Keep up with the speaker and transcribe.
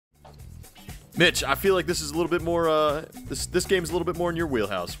Mitch, I feel like this is a little bit more, this game's a little bit more in your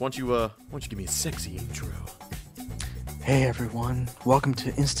wheelhouse. Why don't you give me a sexy intro? Hey everyone, welcome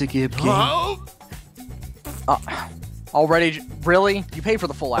to Instagib game. Oh! Already? Really? You pay for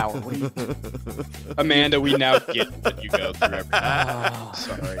the full hour. What are you... Amanda, we now get that you go through everything.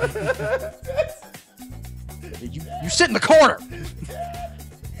 Sorry. You sit in the corner!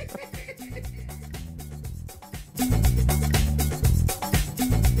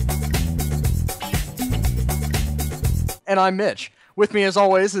 And I'm Mitch. With me, as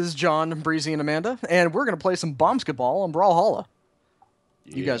always, is John, Breezy, and Amanda, and we're going to play some Bombsketball on Brawlhalla.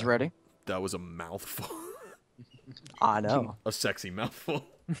 Yeah. You guys ready? That was a mouthful. I know. A sexy mouthful.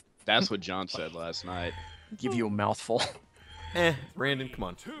 That's what John said last night. Give you a mouthful. Brandon, come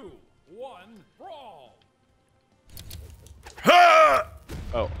on. 2, 1, brawl!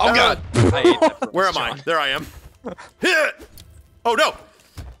 Oh God! I hate that. Where am I? There I am. Oh no!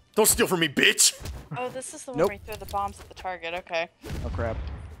 Don't steal from me, bitch! Oh, this is the one Nope. where you throw the bombs at the target. Okay. Oh crap.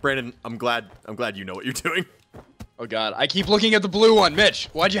 Brandon, I'm glad you know what you're doing. Oh God! I keep looking at the blue one, Mitch.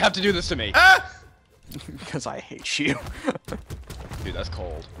 Why'd you have to do this to me? Ah! Because I hate you. Dude, that's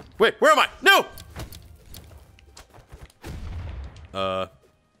cold. Wait, where am I? No!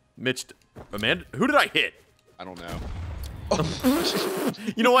 Mitch, Amanda, who did I hit? I don't know.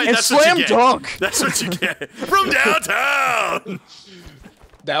 You know what? And That's slam what you get. dunk! That's what you get. From downtown!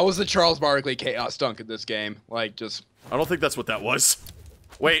 That was the Charles Barkley chaos dunk in this game. Like, just... I don't think that's what that was.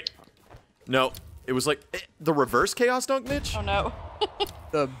 Wait. No. It was like the reverse chaos dunk, Mitch? Oh no.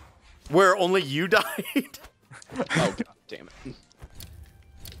 The... Where only you died? Oh God, damn it.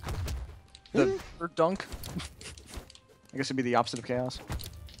 The third dunk? I guess it'd be the opposite of chaos. Did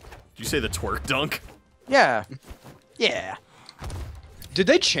you say the twerk dunk? Yeah. Yeah. Did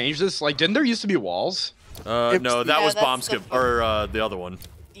they change this? Like, didn't there used to be walls? No, that Yeah, was that's Bombskip, the- or the other one.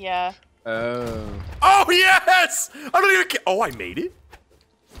 Yeah. Oh. Oh, yes! I don't even care. Oh, I made it?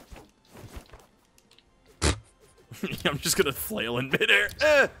 I'm just gonna flail in midair.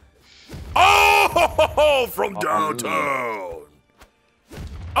 Oh, from downtown.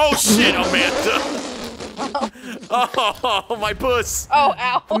 Oh, shit, Amanda. Oh, my puss. Oh,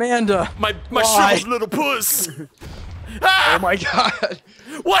 ow. Amanda! My Why? shriveled little puss. Oh Ah, my God.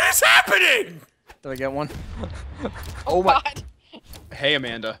 what is happening? Did I get one? Oh my... God. Hey,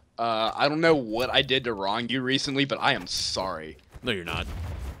 Amanda. I don't know what I did to wrong you recently, but I am sorry. No, you're not.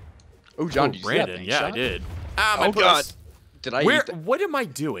 Oh, John, Oh, did you see that Brandon, thing yeah, I shot? did. Ah, my Oh puss. God. Did I Where? eat that? What am I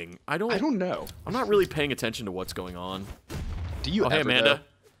doing? I I don't know. I'm not really paying attention to what's going on. Do you Oh, hey, ever, Amanda.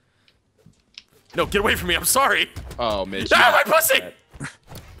 No, get away from me. I'm sorry. though? Oh, Mitch. Ah, my pussy!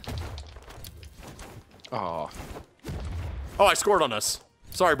 Oh. Oh, I scored on us.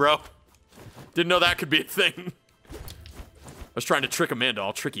 Sorry, bro. Didn't know that could be a thing. I was trying to trick Amanda,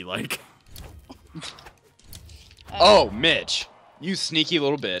 all tricky-like. Oh, Mitch. You sneaky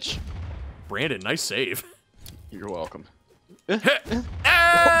little bitch. Brandon, nice save. You're welcome.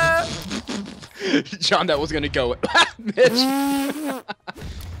 Ah! John, that was gonna go. Mitch.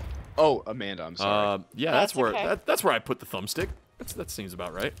 Oh, Amanda, I'm sorry. Yeah, That's that's where okay. that's where I put the thumbstick. That seems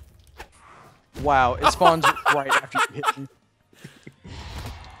about right. Wow, it spawns right after you hit me.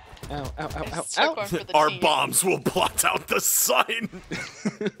 Ow, ow, ow, ow, I'm still ow. going for the Our team. bombs will blot out the sun.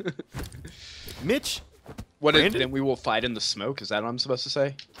 Mitch? What if Brandon? then we will fight in the smoke? Is that what I'm supposed to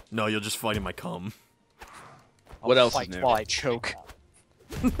say? No, you'll just fight in my cum. What else is Fight new? while I choke.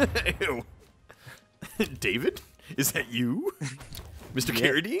 Ew. David? Is that you? Mr.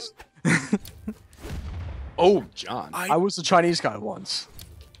 Carradine? Oh, John. I was the Chinese guy once.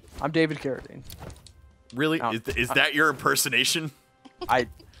 I'm David Carradine. Really? No. Is that your impersonation?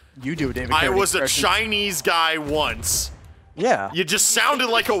 You do a David I Carradine was a impression. Chinese guy once. Yeah. You just sounded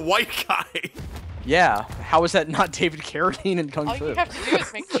like a white guy. Yeah. How is that not David Carradine in Kung All Fu? you have to do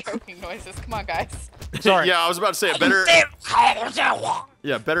is make choking noises. Come on, guys. Sorry. Yeah, I was about to say a better.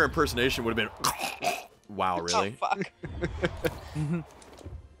 Yeah, better impersonation would have been. Wow, really? Oh, fuck.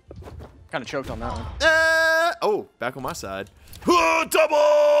 Kind of choked on that one. Oh, back on my side. Oh,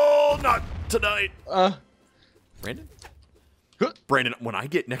 double! Not tonight. Brandon? Brandon, when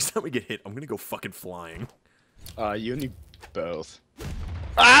next time we get hit, I'm gonna go fucking flying. You and me both.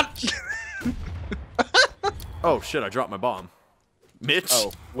 Ah! Oh shit, I dropped my bomb. Mitch?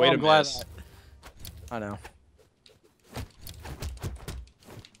 Oh, Well, wait I'm a glad minute. I know.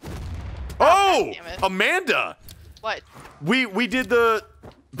 Oh! damn it. Amanda! What? We did the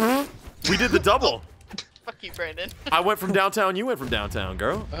double. Fuck you, Brandon. I went from downtown, you went from downtown,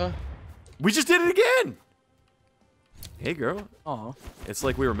 girl. Uh, We just did it again. Hey, girl. Aw. It's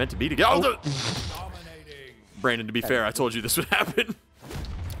like we were meant to be together. Oh, Dominating. Brandon, to be fair, I told you this would happen.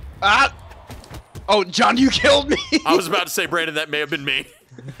 ah! Oh, John, you killed me. I was about to say, Brandon, that may have been me.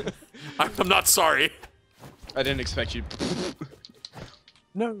 I'm not sorry. I didn't expect you.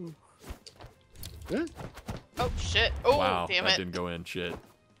 No. Oh shit! Oh Wow, damn that it! didn't go in. Shit.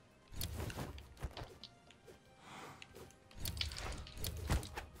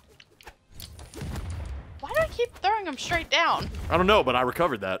 Why do I keep throwing them straight down? I don't know, but I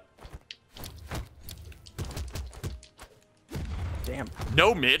recovered that. Damn.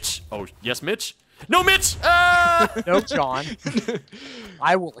 No, Mitch. Oh, yes, Mitch. No, Mitch. No, John.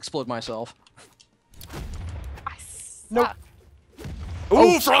 I will explode myself. I Nope. suck.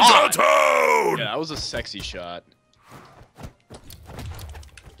 Ooh, from God. downtown. Yeah, that was a sexy shot.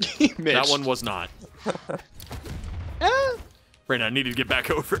 Mitch. That one was not. Brandon, I needed to get back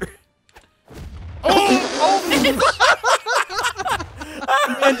over. And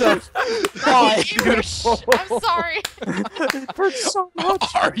I can't aim for I'm sorry. it hurts so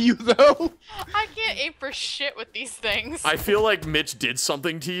much. Are you though? I can't aim for shit with these things. I feel like Mitch did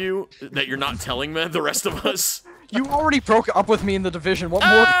something to you that you're not telling the rest of us. You already broke up with me in the division. What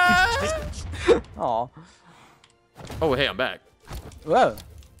more? Aw. Oh, hey, I'm back. Whoa.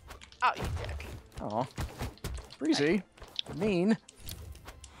 Oh, you dick. Aw. Breezy. Mean.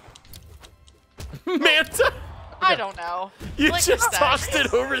 Manta, I don't know. you Like, just fuck that. tossed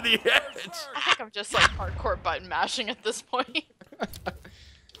it over the edge. I think I'm just like hardcore button mashing at this point.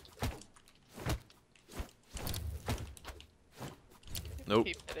 Nope.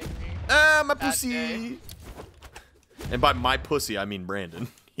 Keep hitting me. Ah, my Bad pussy. day. And by my pussy, I mean Brandon.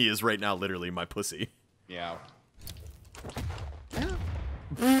 He is right now literally my pussy. Yeah.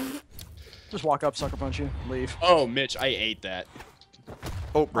 Just walk up, sucker punch you, leave. Oh, Mitch, I ate that.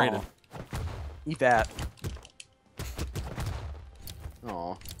 Oh, Brandon. Eat that.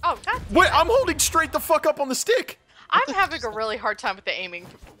 Aw. Oh, god. Wait, I'm holding straight the fuck up on the stick. I'm having a really hard time with the aiming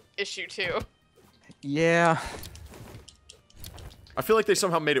issue too. Yeah. I feel like they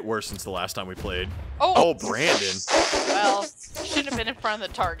somehow made it worse since the last time we played. Oh, Oh, Brandon. well, shouldn't have been in front of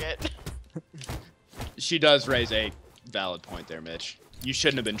the target. She does raise a valid point there, Mitch. You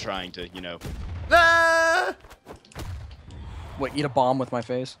shouldn't have been trying to, you know. Ah! What, eat a bomb with my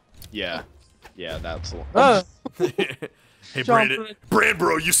face? Yeah. Yeah, that's. Hey, Brandon. Brand,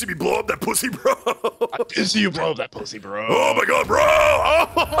 bro, you see me blow up that pussy, bro? I did see you blow up that pussy, bro. Oh my god, bro!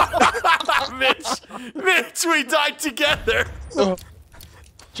 Oh. Mitch, we died together.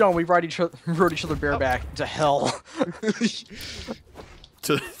 John, we rode each other bareback to hell.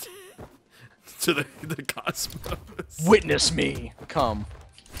 to the cosmos. Witness me. Come.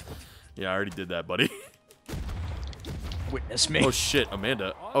 Yeah, I already did that, buddy. Witness me. Oh shit,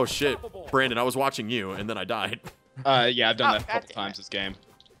 Amanda. Oh shit, Brandon, I was watching you, and then I died. Yeah, I've done Oh, that a couple goddamn times this game.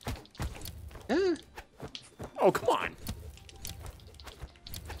 Oh, come on.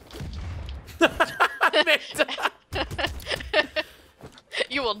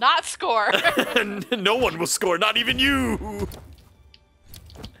 You will not score. No one will score, not even you.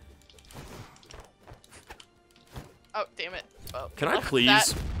 Oh, damn it. Oh, Can I well, please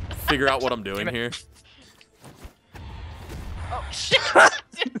that- figure out what I'm doing here? Oh, shit. I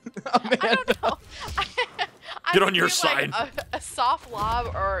don't know. I Get on your feel like side. A soft lob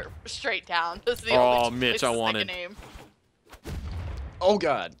or straight down. Those are the Oh, only two Mitch, I places wanted- can aim. Oh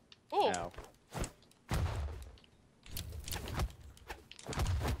god. Ooh. Ow.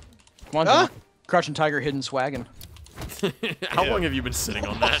 Come on, John. Crouching Tiger, Hidden Swaggin'. How Yeah. long have you been sitting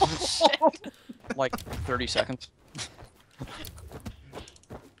on that? Like 30 seconds. Oh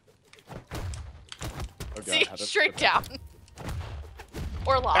god. See, how does- straight down.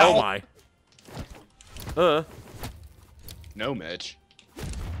 Or lob. Oh my. No, Mitch.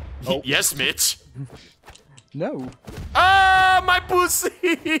 Yes, Mitch. No. Ah, my pussy.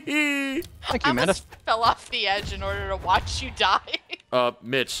 Thank I you, Amanda. almost fell off the edge in order to watch you die.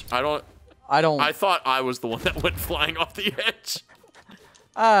 Mitch, I don't. I don't. I thought I was the one that went flying off the edge.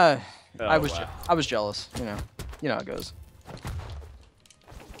 I Oh, was wow. I was jealous. You know how it goes.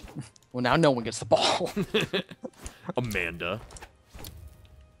 Well, now no one gets the ball. Amanda.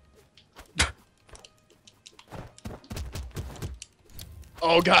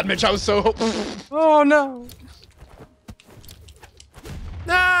 Oh god, Mitch, I was so. Oh no.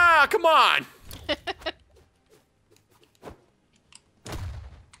 Ah, come on.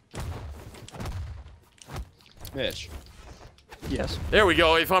 Mitch. Yes. There we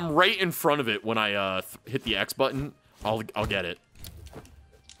go. If I'm right in front of it when I hit the X button, I'll get it.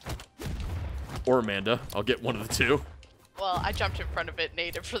 Or Amanda. I'll get one of the two. Well, I jumped in front of it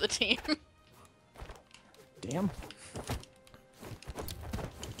native for the team. Damn.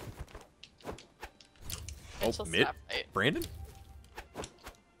 Oh, Mitchell Mitt? snap fight. Brandon?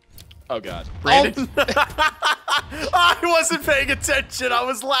 Oh god. Brandon. I wasn't paying attention. I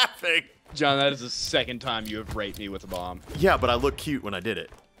was laughing. John, that is the second time you have raped me with a bomb. Yeah, but I look cute when I did it.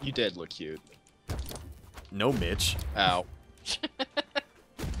 You did look cute. No, Mitch. Ow.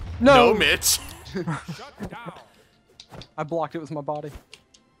 No, Mitch. Shut down. I blocked it with my body.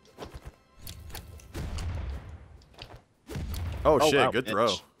 Oh, shit, wow, good Mitch.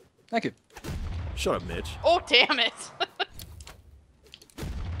 throw. Thank you. Shut up, Mitch. Oh, damn it.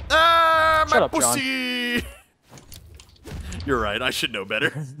 Ah, my Shut up, John. pussy. You're right. I should know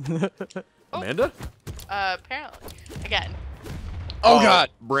better. Amanda? Apparently. Again. Oh god.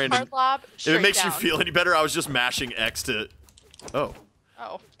 Brandon. Hard lob, If it straight makes you down. feel any better, I was just mashing X to. Oh.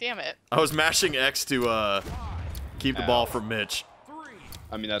 Oh, damn it. I was mashing X to keep the ball from Mitch. 3,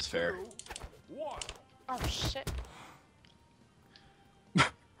 I mean, that's fair. 2, 1. Oh, shit.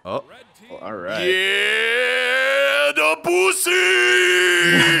 Oh. Red team. Well, all right. Yeah, the pussy.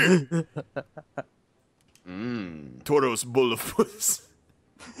 Toros Bullafus.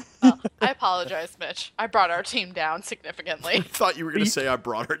 I apologize, Mitch. I brought our team down I significantly. thought you were gonna say I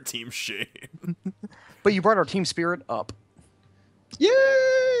brought our team shame. But you brought our team spirit up. Yay!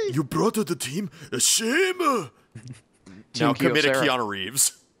 You brought the team a shame. Now Team commit a Kyocera. Keanu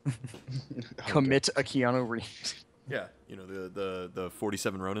Reeves. Commit a Keanu Reeves. Yeah, you know the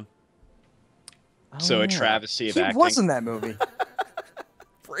 47 Ronin. So Oh, a yeah. travesty of He acting. was in that movie.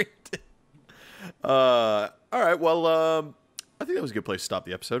 Brandon. All right. Well, I think that was a good place to stop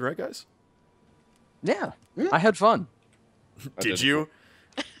the episode, right, guys? Yeah, I had fun. Did you?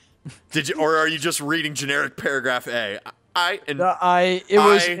 Did you, or are you just reading generic paragraph A? It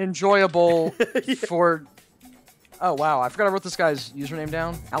was I- enjoyable for. Oh wow, I forgot I wrote this guy's username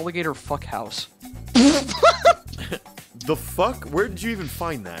down. Alligator fuck house. The fuck? Where did you even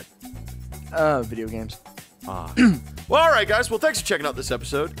find that? Video games. Ah. Well, all right, guys. Well, thanks for checking out this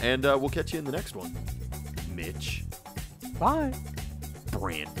episode, and we'll catch you in the next one. Mitch, Bye.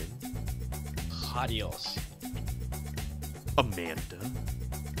 Brandon, Adios. Amanda.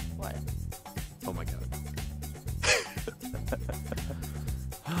 What? Oh my god.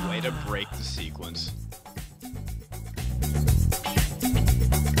 Way to break the sequence.